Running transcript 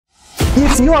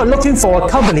If you are looking for a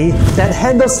company that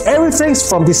handles everything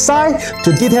from design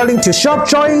to detailing to shop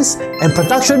drawings and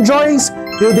production drawings,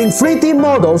 building 3D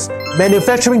models,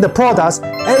 manufacturing the products,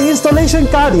 and installation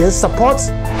guardian supports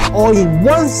all in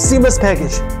one seamless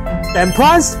package, then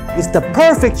Prance is the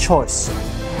perfect choice.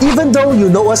 Even though you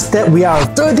know us that we are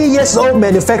 30 years old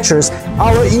manufacturers,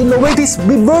 our innovative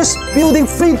reverse building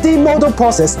 3D model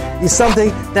process is something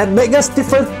that makes us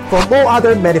different from all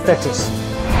other manufacturers.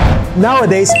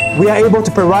 Nowadays, we are able to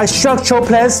provide structural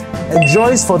plans and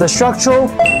drawings for the structural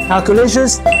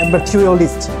calculations and material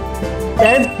lift.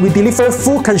 Then, we deliver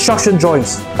full construction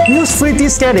drawings. We use 3D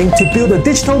scanning to build the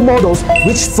digital models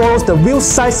which follows the real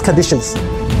size conditions.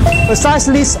 Facade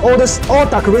lists orders all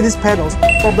decorative panels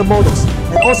from the models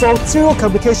and also zero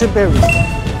communication barriers,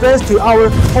 thanks to our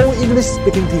whole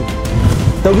English-speaking team.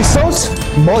 The result?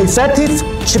 More effective,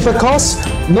 cheaper costs,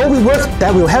 no rework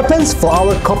that will happen for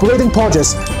our cooperating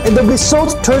projects, and the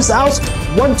result turns out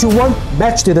one-to-one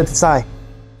match to the design.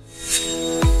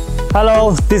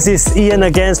 Hello, this is Ian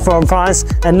again from Prance,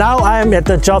 and now I am at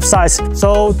the job site.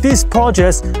 So these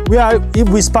projects, we are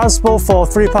responsible for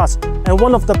 3 parts, and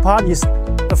one of the parts is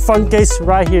the front gates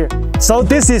right here. So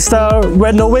this is the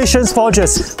renovations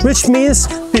project, which means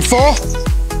before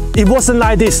it wasn't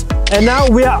like this, and now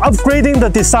we are upgrading the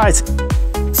design.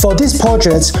 For this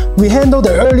project, we handle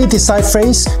the early design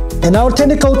phase, and our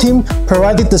technical team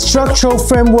provided the structural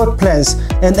framework plans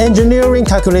and engineering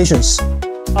calculations.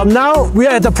 Now we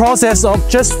are at the process of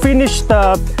just finish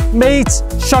the made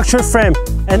structure frame,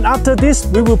 and after this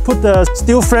we will put the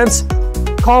steel frames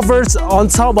covers on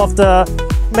top of the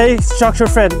made structure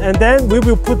frame, and then we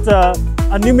will put the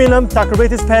aluminum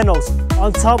decorative panels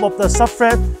on top of the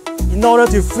subframe in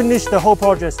order to finish the whole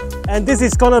project. And this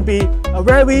is gonna be a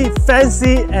very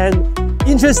fancy and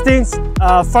interesting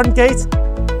front gate.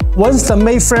 Once the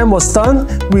main frame was done,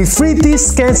 we 3D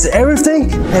scans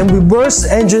everything and reverse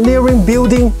engineering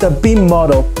building the beam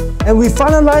model. And we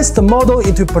finalize the model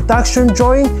into production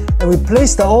drawing and we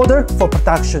place the order for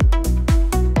production.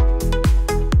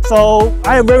 So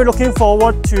I am very looking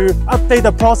forward to update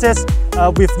the process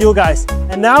with you guys.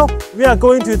 And now we are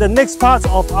going to the next part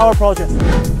of our project,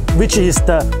 which is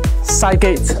the side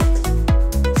gate.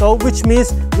 So which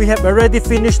means we have already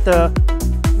finished the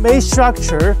main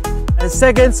structure, and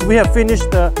second, we have finished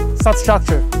the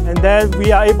substructure, and then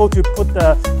we are able to put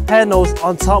the panels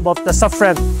on top of the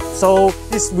subframe. So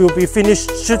this will be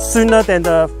finished sooner than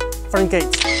the front gate.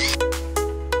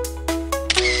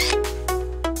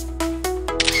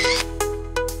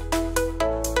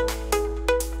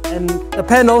 And the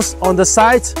panels on the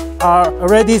side are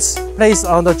already placed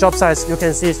on the job site. You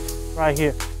can see it right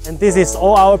here. And this is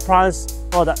all our Prance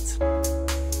product.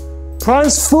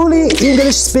 Prance fully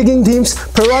English-speaking teams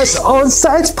provides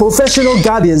on-site professional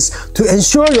guardians to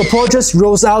ensure your project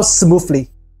rolls out smoothly.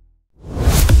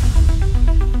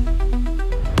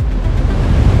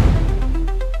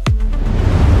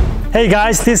 Hey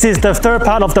guys, this is the third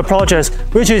part of the project,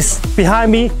 which is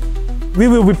behind me. We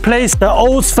will replace the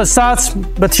old facade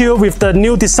material with the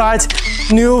new design,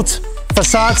 new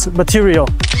facade material.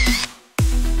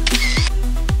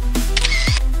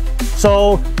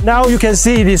 So now you can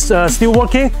see it is still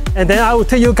working, and then I will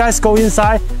take you guys go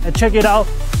inside and check it out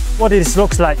what it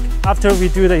looks like after we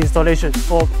do the installation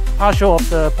for partial of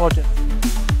the project.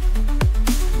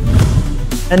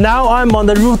 And now I'm on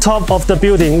the rooftop of the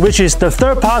building, which is the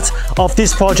third part of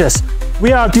this project.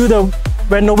 We are doing the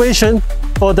renovation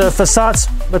for the facade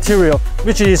material,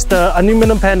 which is the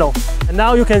aluminum panel. And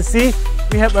now you can see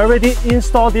we have already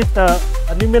installed the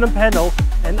aluminum panel,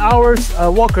 and our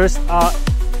workers are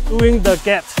doing the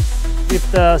gap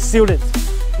with the sealant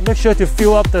to make sure to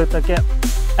fill up the gap.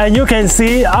 And you can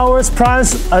see our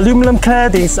Prance aluminum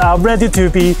claddings are ready to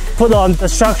be put on the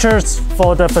structures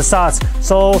for the facade.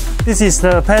 So this is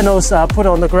the panels put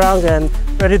on the ground and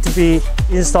ready to be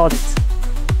installed.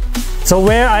 So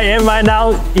where I am right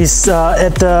now is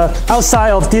at the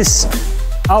outside of this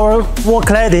our wall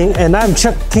cladding, and I'm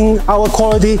checking our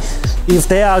quality if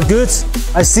they are good.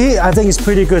 I think it's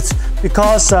pretty good,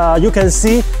 because you can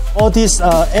see all these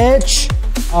edge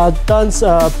are done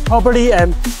properly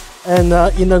and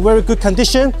in a very good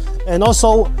condition. And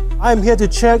also I'm here to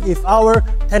check if our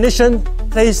technician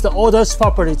placed the orders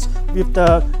properly with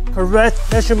the correct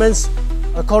measurements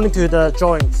according to the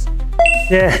drawings.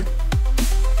 Yeah.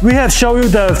 We have shown you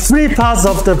the 3 parts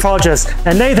of the project,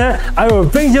 and later I will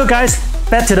bring you guys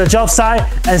back to the job site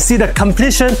and see the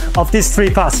completion of these 3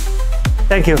 parts.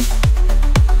 Thank you.